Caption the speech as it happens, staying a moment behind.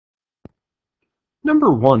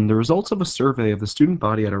Number 1, the results of a survey of the student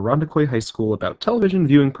body at Irondequoit High School about television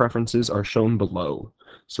viewing preferences are shown below.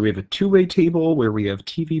 So we have a two-way table where we have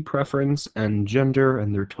TV preference and gender,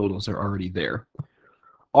 and their totals are already there.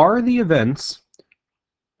 Are the events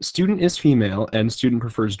student is female and student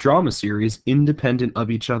prefers drama series independent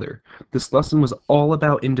of each other? This lesson was all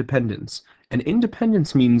about independence. And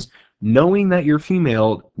independence means knowing that you're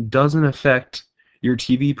female doesn't affect your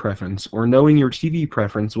TV preference, or knowing your TV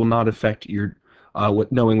preference will not affect your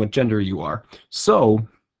knowing what gender you are. So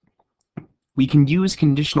we can use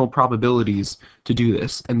conditional probabilities to do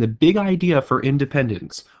this. And the big idea for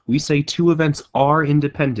independence, we say two events are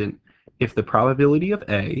independent if the probability of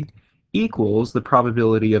A equals the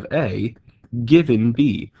probability of A given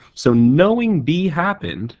B. So knowing B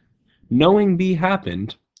happened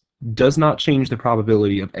does not change the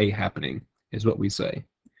probability of A happening, is what we say.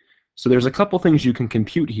 So there's a couple things you can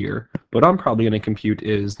compute here. What I'm probably going to compute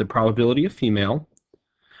is the probability of female,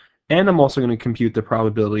 and I'm also going to compute the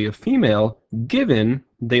probability of female given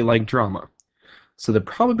they like drama. So the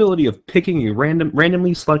probability of picking a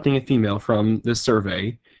randomly selecting a female from this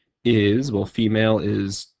survey is, well, female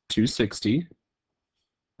is 260.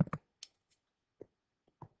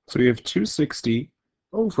 So we have 260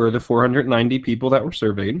 over the 490 people that were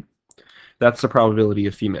surveyed. That's the probability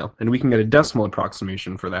of female. And we can get a decimal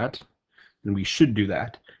approximation for that, and we should do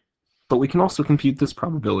that. But we can also compute this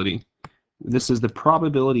probability. This is the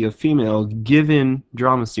probability of female given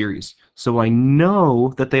drama series. So I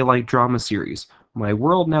know that they like drama series. My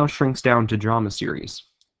world now shrinks down to drama series.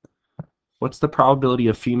 What's the probability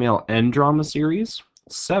of female and drama series?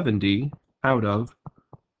 70 out of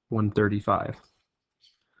 135.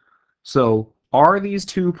 So are these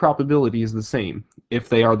two probabilities the same? If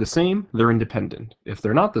they are the same, they're independent. If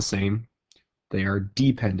they're not the same, they are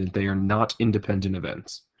dependent. They are not independent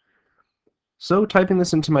events. So typing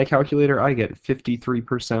this into my calculator, I get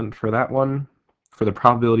 53% for that one, for the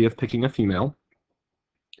probability of picking a female.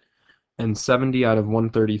 And 70 out of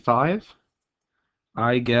 135,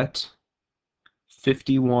 I get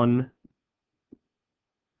 51.8%,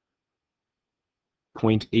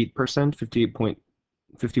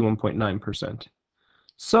 51.9%.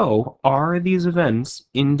 So, are these events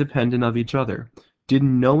independent of each other? Did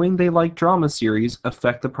knowing they like drama series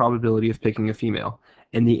affect the probability of picking a female?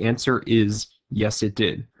 And the answer is yes, it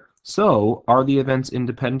did. So, are the events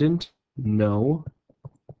independent? No,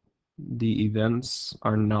 the events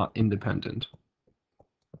are not independent.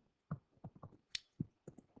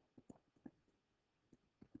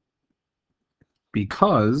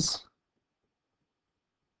 Because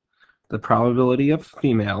the probability of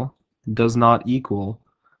female does not equal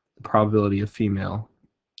the probability of female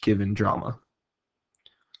given drama.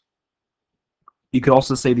 You could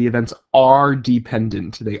also say the events are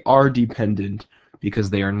dependent. They are dependent because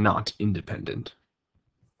they are not independent.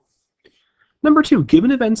 Number 2,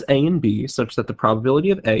 given events A and B such that the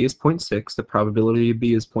probability of A is 0.6, the probability of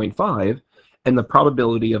B is 0.5, and the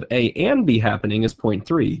probability of A and B happening is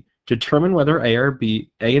 0.3, determine whether A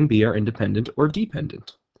and B are independent or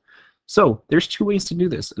dependent. So there's two ways to do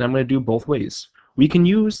this, and I'm going to do both ways. We can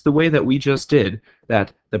use the way that we just did,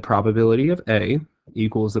 that the probability of A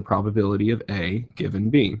equals the probability of A given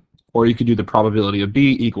B. Or you could do the probability of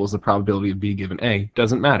B equals the probability of B given A.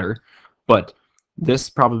 Doesn't matter. But this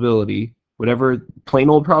probability, whatever plain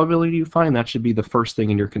old probability you find, that should be the first thing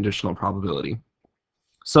in your conditional probability.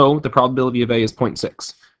 So the probability of A is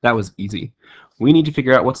 0.6. That was easy. We need to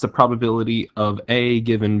figure out what's the probability of A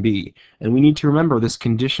given B. And we need to remember this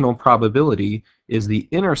conditional probability is the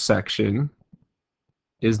intersection,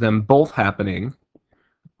 is them both happening,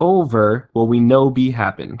 over, well, we know B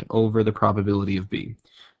happened, over the probability of B.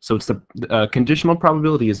 So it's the conditional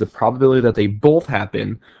probability is the probability that they both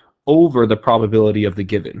happen over the probability of the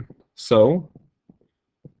given. So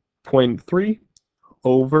 0.3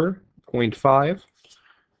 over 0.5,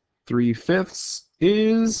 3/5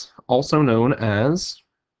 is also known as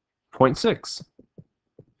 0.6.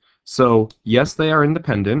 So yes, they are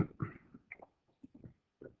independent.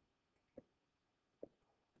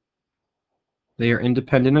 They are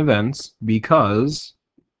independent events because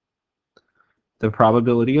the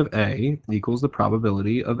probability of A equals the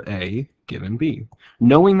probability of A given B.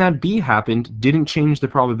 Knowing that B happened didn't change the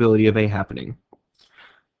probability of A happening.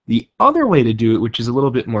 The other way to do it, which is a little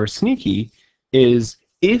bit more sneaky, is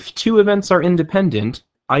if two events are independent,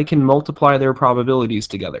 I can multiply their probabilities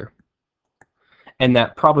together. And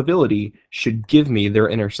that probability should give me their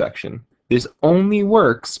intersection. This only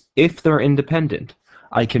works if they're independent.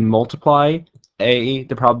 I can multiply A,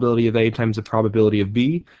 the probability of A times the probability of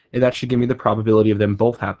B, and that should give me the probability of them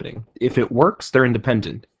both happening. If it works, they're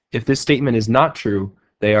independent. If this statement is not true,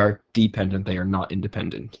 They are dependent, they are not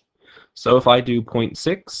independent. So if I do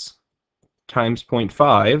 0.6 times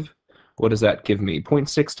 0.5, what does that give me?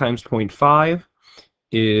 0.6 times 0.5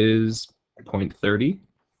 is 0.30,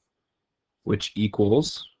 which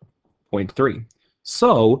equals 0.3.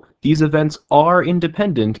 So these events are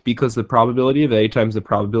independent because the probability of A times the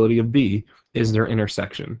probability of B is their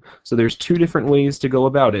intersection. So there's two different ways to go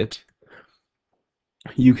about it.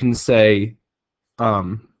 You can say,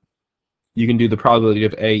 you can do the probability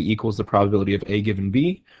of A equals the probability of A given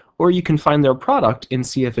B, or you can find their product and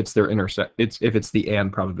see if it's their if it's the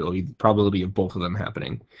and probability, the probability of both of them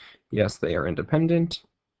happening. Yes, they are independent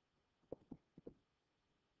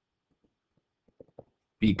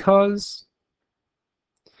because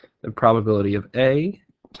the probability of A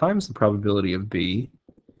times the probability of B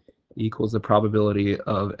equals the probability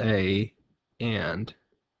of A and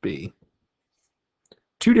B.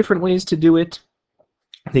 Two different ways to do it.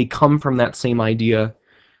 They come from that same idea.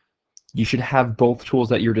 You should have both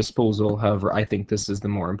tools at your disposal. However, I think this is the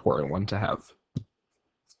more important one to have.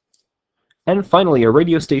 And finally, a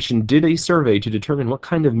radio station did a survey to determine what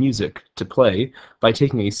kind of music to play by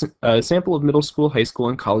taking a sample of middle school, high school,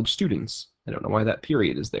 and college students. I don't know why that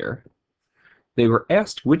period is there. They were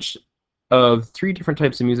asked which of 3 different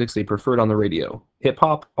types of music they preferred on the radio: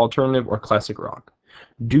 hip-hop, alternative, or classic rock.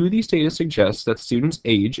 Do these data suggest that students'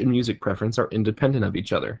 age and music preference are independent of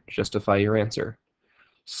each other? Justify your answer.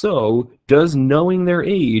 So, does knowing their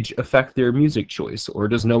age affect their music choice, or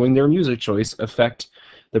does knowing their music choice affect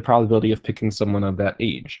the probability of picking someone of that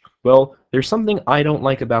age? Well, there's something I don't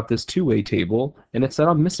like about this two-way table, and it's that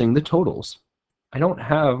I'm missing the totals. I don't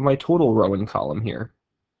have my total row and column here,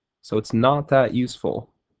 so it's not that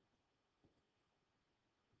useful.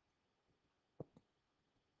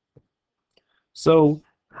 So,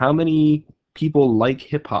 how many people like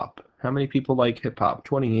hip-hop? How many people like hip-hop?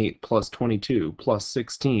 28 plus 22 plus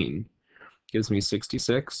 16 gives me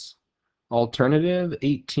 66. Alternative,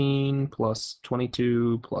 18 plus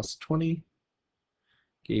 22 plus 20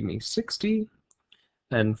 gave me 60.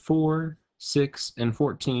 And 4, 6, and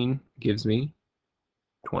 14 gives me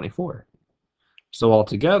 24. So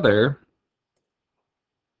altogether,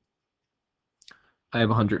 I have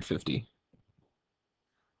 150.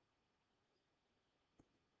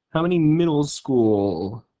 How many middle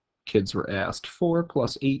school kids were asked? 4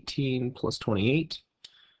 plus 18 plus 28.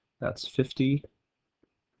 That's 50.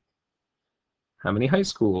 How many high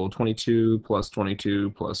school? 22 plus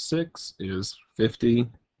 22 plus 6 is 50.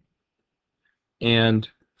 And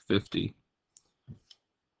 50.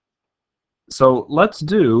 So let's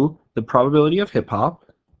do the probability of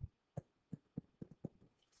hip-hop.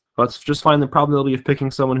 Let's just find the probability of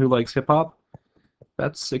picking someone who likes hip-hop.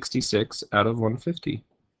 That's 66 out of 150.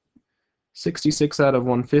 66 out of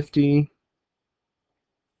 150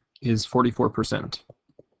 is 44%.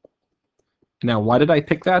 Now, why did I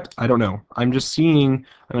pick that? I don't know. I'm just seeing,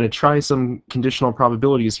 I'm going to try some conditional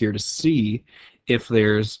probabilities here to see if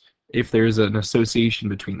there's an association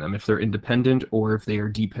between them, if they're independent or if they are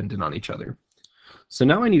dependent on each other. So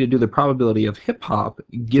now I need to do the probability of hip-hop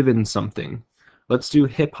given something. Let's do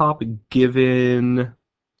hip-hop given,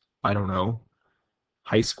 I don't know,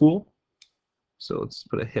 high school. So let's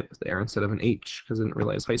put a hip there instead of an H because I didn't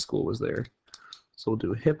realize high school was there. So we'll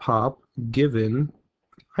do hip-hop given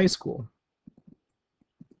high school.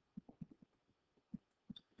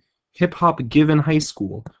 Hip-hop given high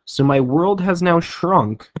school. So my world has now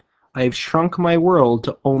shrunk. I have shrunk my world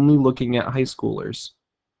to only looking at high schoolers.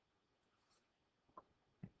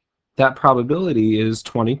 That probability is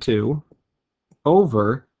 22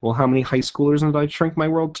 over, well, how many high schoolers did I shrink my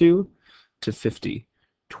world to? To 50.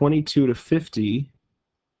 22 to 50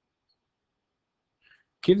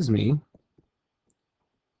 gives me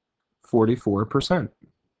 44%.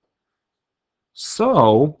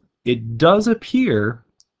 So it does appear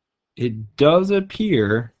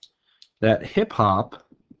that hip-hop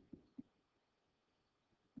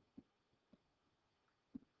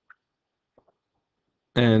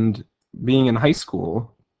and being in high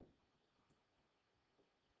school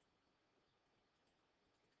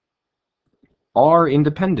are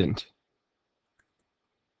independent.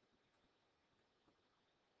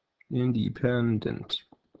 Independent.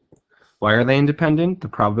 Why are they independent? The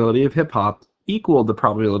probability of hip-hop equaled the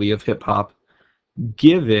probability of hip-hop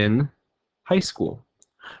given high school.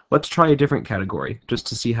 Let's try a different category just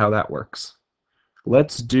to see how that works.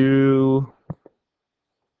 Let's do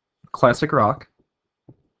classic rock.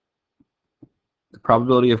 The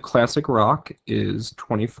probability of classic rock is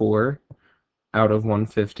 24 out of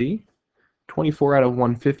 150. 24 out of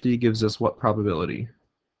 150 gives us what probability?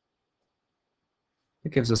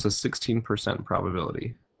 It gives us a 16%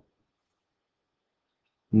 probability.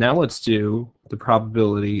 Now let's do the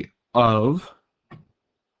probability of,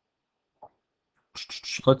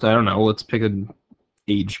 I don't know, let's pick an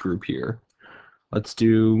age group here. Let's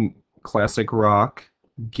do classic rock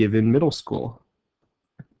given middle school.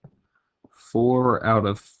 4 out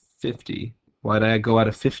of 50. Why did I go out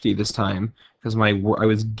of 50 this time? Because I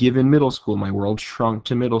was given middle school. My world shrunk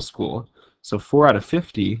to middle school. So 4 out of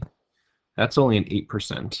 50, that's only an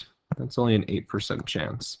 8%. That's only an 8%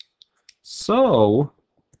 chance. So,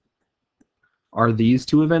 are these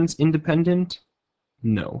two events independent?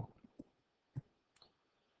 No.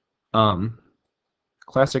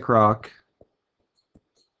 Classic rock,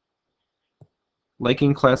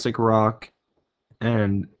 liking classic rock,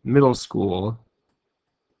 and middle school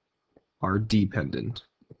are dependent.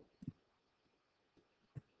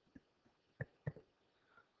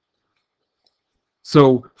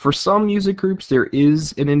 So for some music groups, there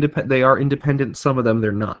is they are independent. Some of them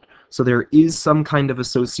they're not. So there is some kind of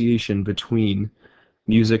association between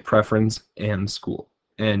music preference and school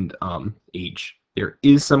and age. There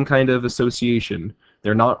is some kind of association.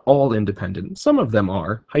 They're not all independent. Some of them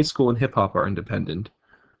are. High school and hip hop are independent,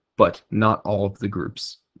 but not all of the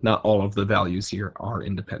groups, not all of the values here are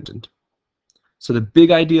independent. So the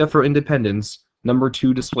big idea for independence, number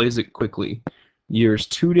 2 displays it quickly. There's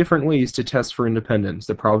 2 different ways to test for independence.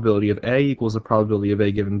 The probability of A equals the probability of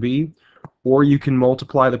A given B, or you can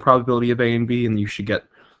multiply the probability of A and B and you should get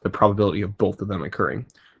the probability of both of them occurring.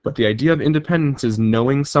 But the idea of independence is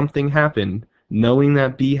knowing something happened, knowing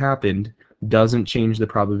that B happened, doesn't change the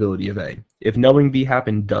probability of A. If knowing B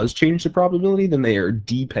happened does change the probability, then they are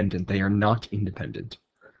dependent. They are not independent.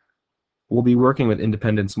 We'll be working with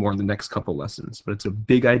independence more in the next couple lessons, but it's a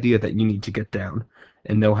big idea that you need to get down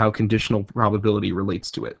and know how conditional probability relates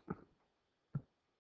to it.